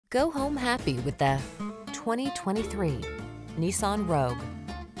Go home happy with the 2023 Nissan Rogue.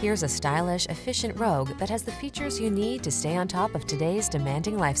 Here's a stylish, efficient Rogue that has the features you need to stay on top of today's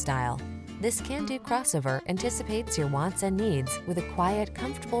demanding lifestyle. This can-do crossover anticipates your wants and needs with a quiet,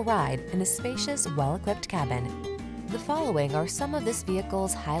 comfortable ride in a spacious, well-equipped cabin. The following are some of this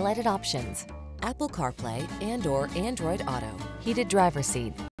vehicle's highlighted options: Apple CarPlay and/or Android Auto, heated driver's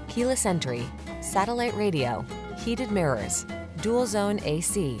seat, keyless entry, satellite radio, heated mirrors, dual zone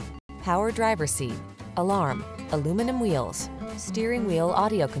AC, power driver's seat, alarm, aluminum wheels, steering wheel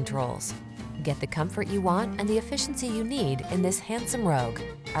audio controls. Get the comfort you want and the efficiency you need in this handsome Rogue.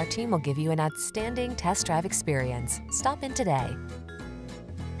 Our team will give you an outstanding test drive experience. Stop in today.